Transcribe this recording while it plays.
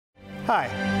Hi,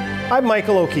 I'm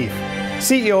Michael O'Keefe,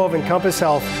 CEO of Encompass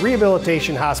Health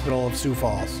Rehabilitation Hospital of Sioux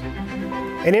Falls,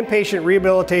 an inpatient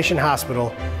rehabilitation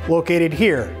hospital located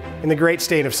here in the great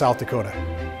state of South Dakota.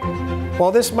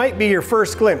 While this might be your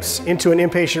first glimpse into an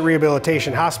inpatient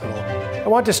rehabilitation hospital, I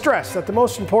want to stress that the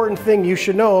most important thing you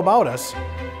should know about us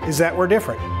is that we're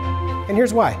different. And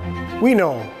here's why. We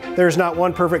know there's not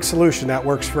one perfect solution that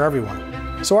works for everyone.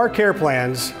 So our care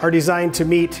plans are designed to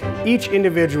meet each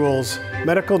individual's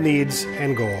medical needs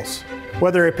and goals.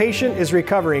 Whether a patient is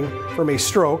recovering from a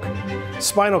stroke,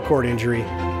 spinal cord injury,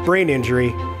 brain injury,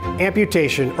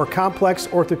 amputation, or complex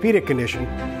orthopedic condition,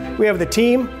 we have the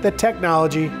team, the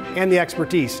technology, and the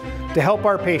expertise to help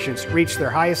our patients reach their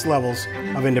highest levels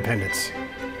of independence.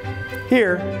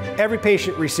 Here, every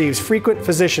patient receives frequent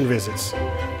physician visits,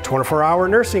 24-hour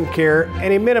nursing care,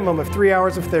 and a minimum of 3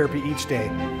 hours of therapy each day,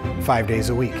 5 days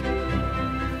a week.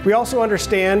 We also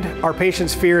understand our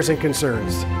patients' fears and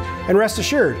concerns, and rest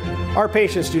assured, our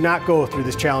patients do not go through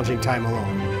this challenging time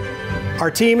alone.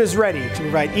 Our team is ready to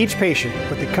provide each patient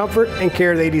with the comfort and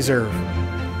care they deserve,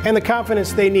 and the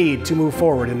confidence they need to move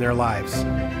forward in their lives.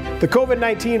 The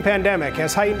COVID-19 pandemic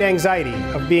has heightened anxiety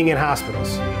of being in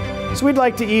hospitals, so we'd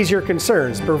like to ease your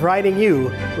concerns, providing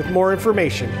you with more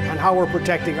information on how we're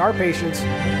protecting our patients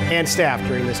and staff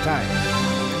during this time.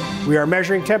 We are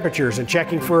measuring temperatures and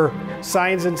checking for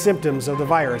signs and symptoms of the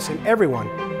virus in everyone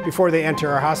before they enter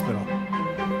our hospital.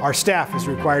 Our staff is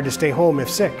required to stay home if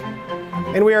sick,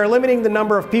 and we are limiting the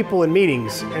number of people in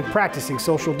meetings and practicing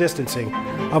social distancing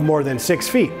of more than 6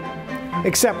 feet,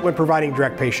 except when providing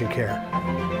direct patient care.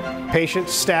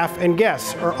 Patients, staff, and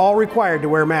guests are all required to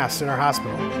wear masks in our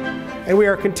hospital, and we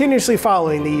are continuously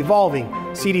following the evolving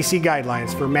CDC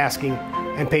guidelines for masking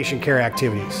and patient care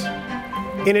activities.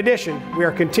 In addition, we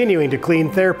are continuing to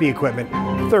clean therapy equipment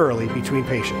thoroughly between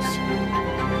patients.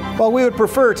 While we would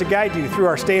prefer to guide you through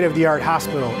our state-of-the-art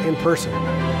hospital in person,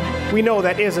 we know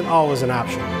that isn't always an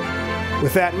option.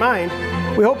 With that in mind,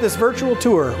 we hope this virtual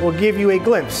tour will give you a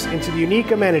glimpse into the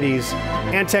unique amenities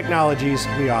and technologies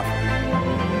we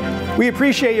offer. We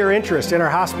appreciate your interest in our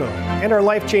hospital and our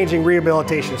life-changing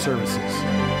rehabilitation services,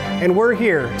 and we're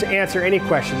here to answer any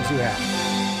questions you have.